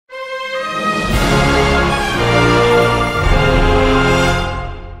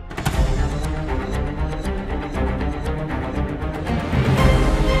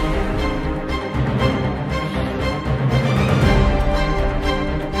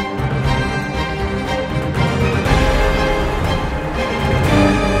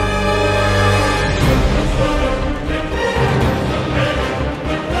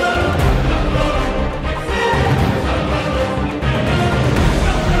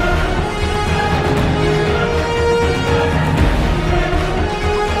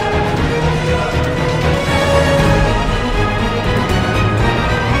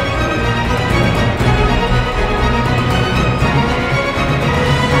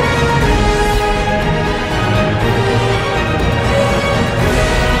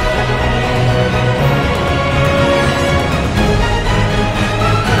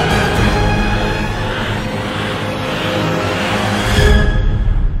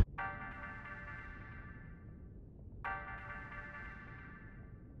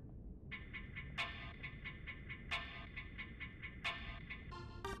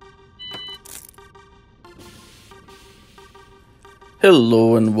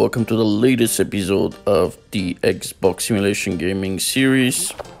Hello and welcome to the latest episode of the Xbox Simulation Gaming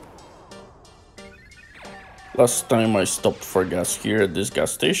series. Last time I stopped for gas here at this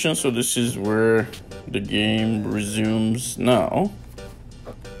gas station, so this is where the game resumes now.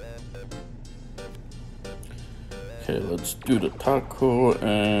 Okay, let's do the taco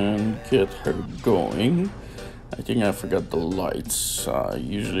and get her going. I think I forgot the lights. I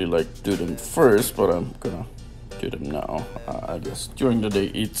usually like to do them first, but I'm gonna do them now. I guess during the day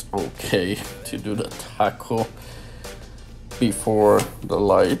it's okay to do the taco before the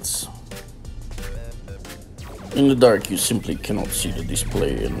lights. In the dark you simply cannot see the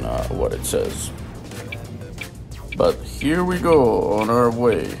display and what it says. But here we go on our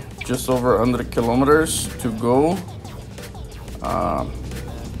way. Just over 100 kilometers to go.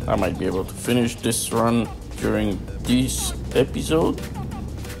 I might be able to finish this run during this episode.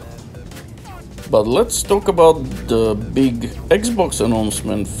 But let's talk about the big Xbox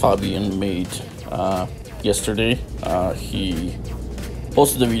announcement Fabian made yesterday. He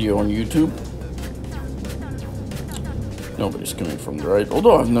posted a video on YouTube. Nobody's coming from the right,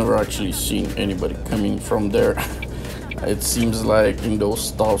 although I've never actually seen anybody coming from there. It seems like in those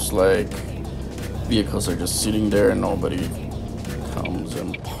stops, like vehicles are just sitting there and nobody comes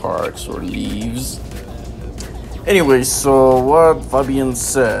and parks or leaves. Anyway, so what Fabian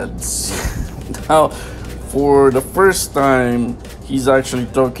said. Now, for the first time, he's actually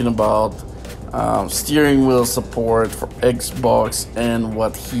talking about steering wheel support for Xbox, and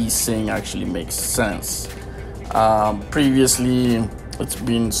what he's saying actually makes sense. Previously, it's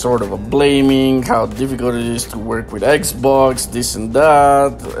been sort of a blaming how difficult it is to work with Xbox, this and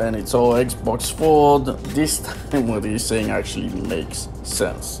that, and it's all Xbox fault. This time, what he's saying actually makes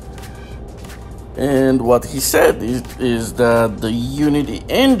sense. And what he said is that the Unity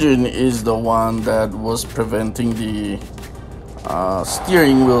engine is the one that was preventing the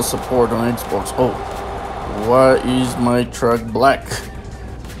steering wheel support on Xbox. Oh, why is my truck black?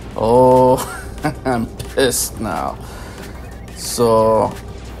 Oh, I'm pissed now. So,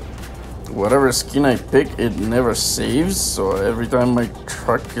 whatever skin I pick, it never saves. So every time my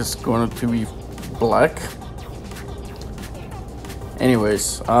truck is going to be black.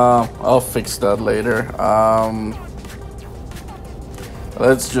 Anyways, I'll fix that later.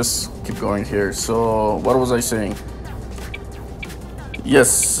 Let's just keep going here. So, what was I saying?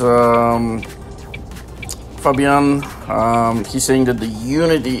 Yes, Fabian, he's saying that the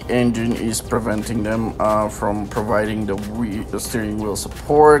Unity engine is preventing them from providing the steering wheel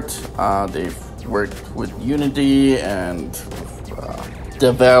support. They've worked with Unity and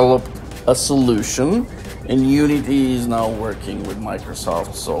developed a solution. And Unity is now working with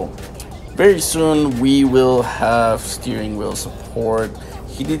Microsoft, so very soon we will have steering wheel support.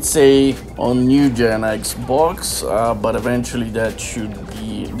 He did say on new gen Xbox, but eventually they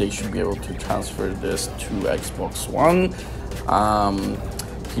should be able to transfer this to Xbox One.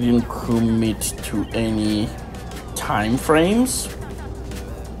 He didn't commit to any time frames.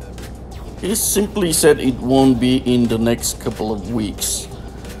 He simply said it won't be in the next couple of weeks.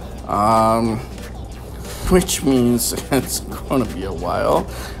 Which means it's gonna be a while,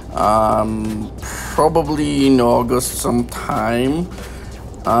 probably in August sometime,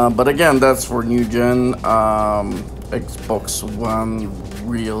 but again, that's for new gen. Xbox One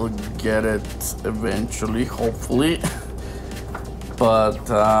will get it eventually, hopefully, but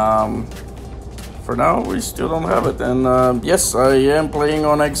for now we still don't have it. And yes, I am playing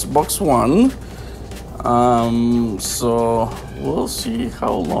on Xbox One, so we'll see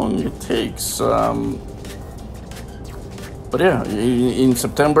how long it takes. But yeah, in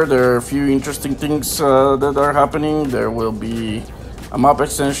September there are a few interesting things that are happening. There will be a map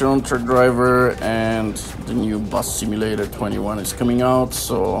extension on Truck Driver, and the new Bus Simulator 21 is coming out.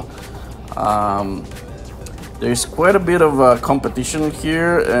 So there's quite a bit of competition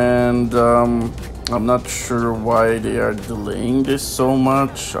here, and I'm not sure why they are delaying this so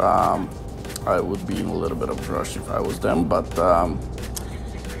much. I would be in a little bit of a rush if I was them, but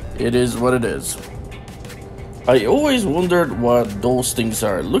it is what it is. I always wondered what those things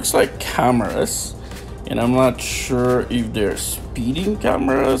are. It looks like cameras, and I'm not sure if they're speeding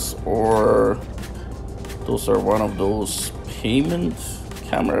cameras or those are one of those payment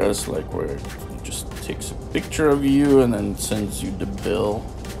cameras, like where it just takes a picture of you and then sends you the bill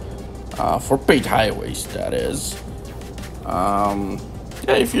for paid highways, that is. Yeah,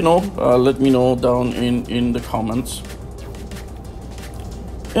 if you know, let me know down in the comments.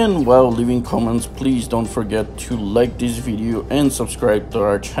 And while leaving comments, please don't forget to like this video and subscribe to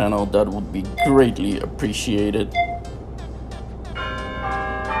our channel. That would be greatly appreciated.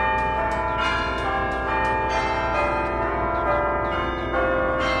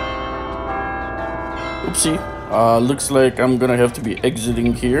 Oopsie. Looks like I'm gonna have to be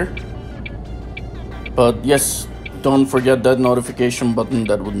exiting here. But yes, don't forget that notification button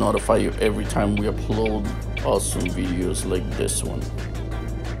that would notify you every time we upload awesome videos like this one.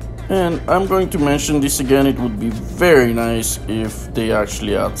 And I'm going to mention this again, it would be very nice if they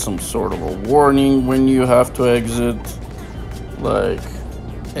actually add some sort of a warning when you have to exit, like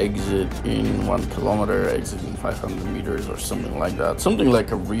exit in 1 kilometer, exit in 500 meters or something like that, something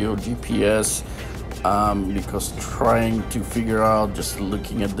like a real GPS, because trying to figure out just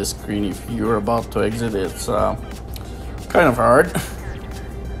looking at the screen if you're about to exit, it's kind of hard.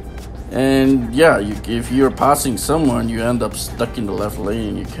 And yeah, if you're passing someone, you end up stuck in the left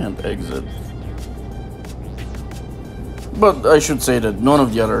lane, you can't exit. But I should say that none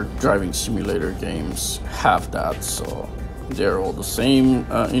of the other driving simulator games have that, so they're all the same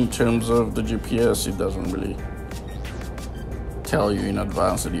in terms of the GPS. It doesn't really tell you in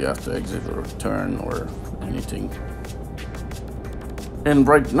advance that you have to exit or turn or anything. And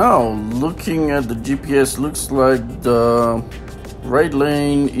right now, looking at the GPS, looks like the right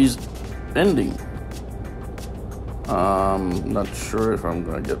lane is ending. Not sure if I'm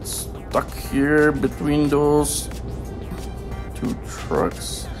gonna get stuck here between those two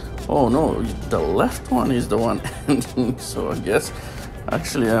trucks. Oh no, the left one is the one ending, so I guess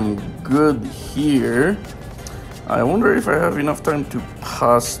actually I'm good here. I wonder if I have enough time to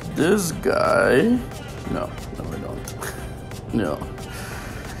pass this guy. No, I don't. No,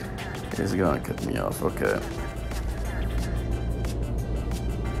 he's gonna cut me off. Okay.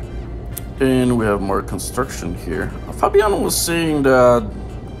 And we have more construction here. Fabiano was saying that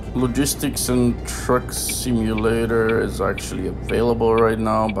Logistics and Truck Simulator is actually available right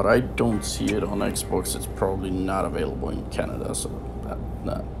now, but I don't see it on Xbox. It's probably not available in Canada, so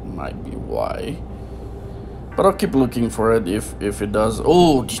that might be why. But I'll keep looking for it if it does.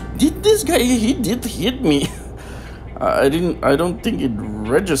 Oh, did this guy, he did hit me. I don't think it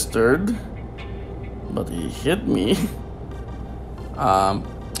registered, but he hit me.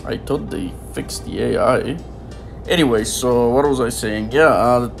 I thought they fixed the AI. Anyway, so what was I saying?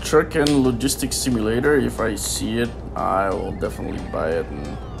 Yeah, the Truck and Logistics Simulator, if I see it, I will definitely buy it,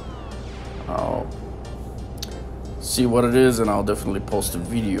 and I'll see what it is, and I'll definitely post a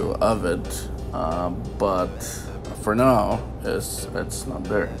video of it. But for now, it's not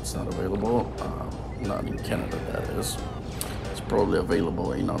there. It's not available. Not in Canada, that is. It's probably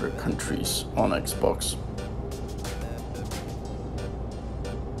available in other countries on Xbox.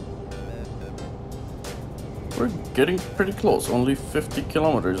 We're getting pretty close, only 50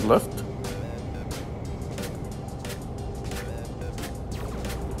 kilometers left.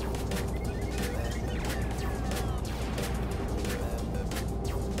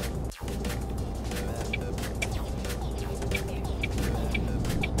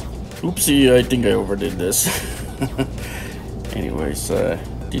 Oopsie, I think I overdid this. Anyways,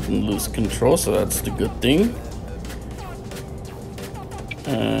 didn't lose control, so that's the good thing.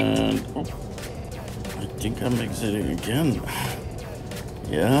 And oh, I think I'm exiting again.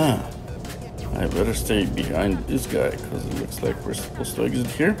 Yeah, I better stay behind this guy because it looks like we're supposed to exit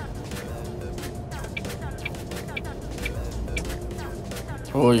here.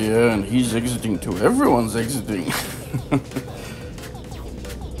 Oh yeah, and he's exiting too. Everyone's exiting.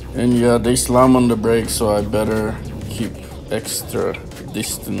 And yeah, they slam on the brakes, so I better keep extra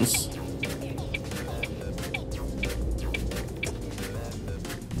distance.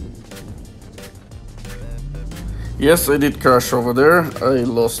 Yes, I did crash over there. I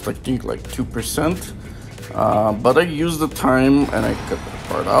lost, I think, like 2%. But I used the time and I cut that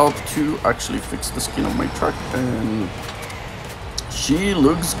part out to actually fix the skin of my truck, and she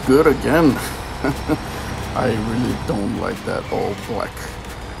looks good again. I really don't like that all black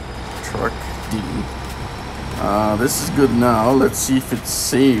truck theme. This is good now. Let's see if it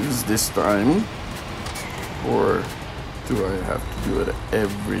saves this time, or do I have to do it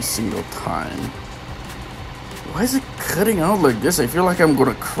every single time? Why is it cutting out like this? I feel like I'm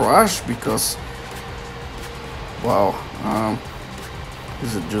gonna crash because, wow,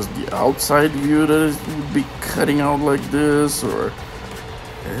 is it just the outside view that it would be cutting out like this, or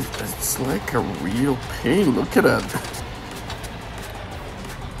it's like a real pain? Look at that.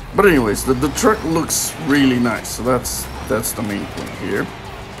 But anyways, the truck looks really nice, so that's the main point here.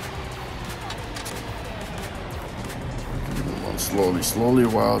 Slowly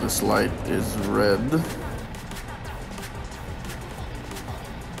while this light is red.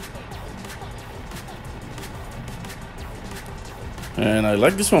 And I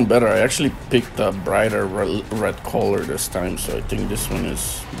like this one better. I actually picked a brighter red color this time, so I think this one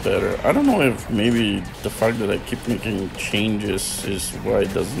is better. I don't know if maybe the fact that I keep making changes is why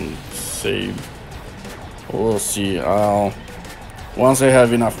it doesn't save. We'll see. Once I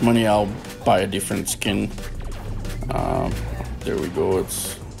have enough money, I'll buy a different skin. There we go.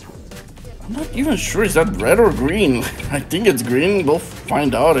 I'm not even sure, is that red or green? I think it's green. We'll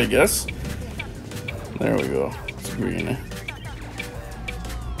find out, I guess. There we go. It's green.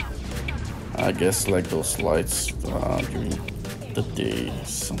 I guess like those lights during the day,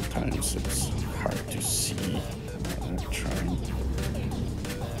 sometimes it's hard to see. I'm trying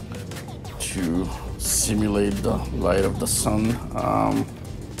to simulate the light of the sun.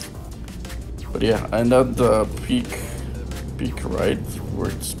 But yeah, and that peak right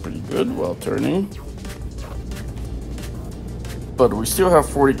works pretty good while turning. But we still have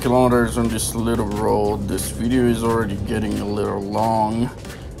 40 kilometers on this little road. This video is already getting a little long.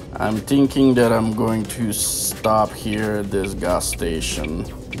 I'm thinking that I'm going to stop here at this gas station.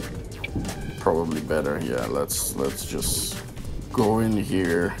 Probably better. Yeah, let's just go in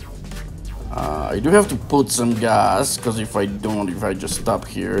here. I do have to put some gas, because if I just stop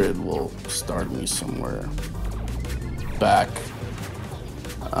here, it will start me somewhere back.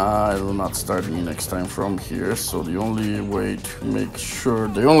 It will not start me next time from here. So the only way to make sure,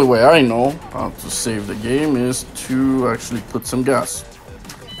 the only way I know how to save the game is to actually put some gas.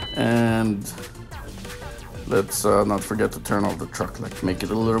 And let's not forget to turn off the truck, like make it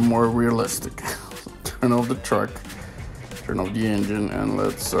a little more realistic. Turn off the truck, turn off the engine, and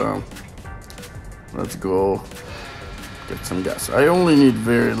let's go get some gas. I only need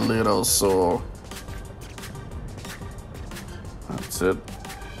very little, so that's it.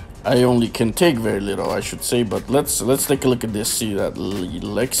 I only can take very little, I should say, but let's take a look at this. See, that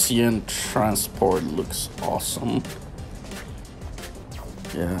Lexian Transport looks awesome.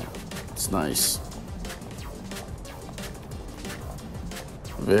 Yeah, it's nice.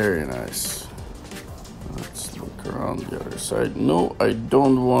 Very nice. Let's look around the other side. No, I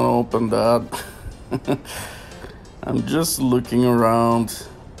don't want to open that. I'm just looking around.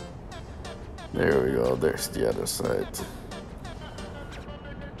 There we go, there's the other side.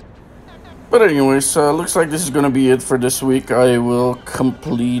 But anyways, looks like this is gonna be it for this week. I will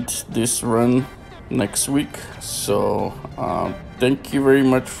complete this run next week. So thank you very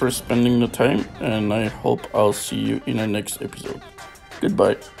much for spending the time, and I hope I'll see you in our next episode.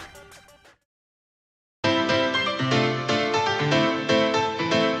 Goodbye.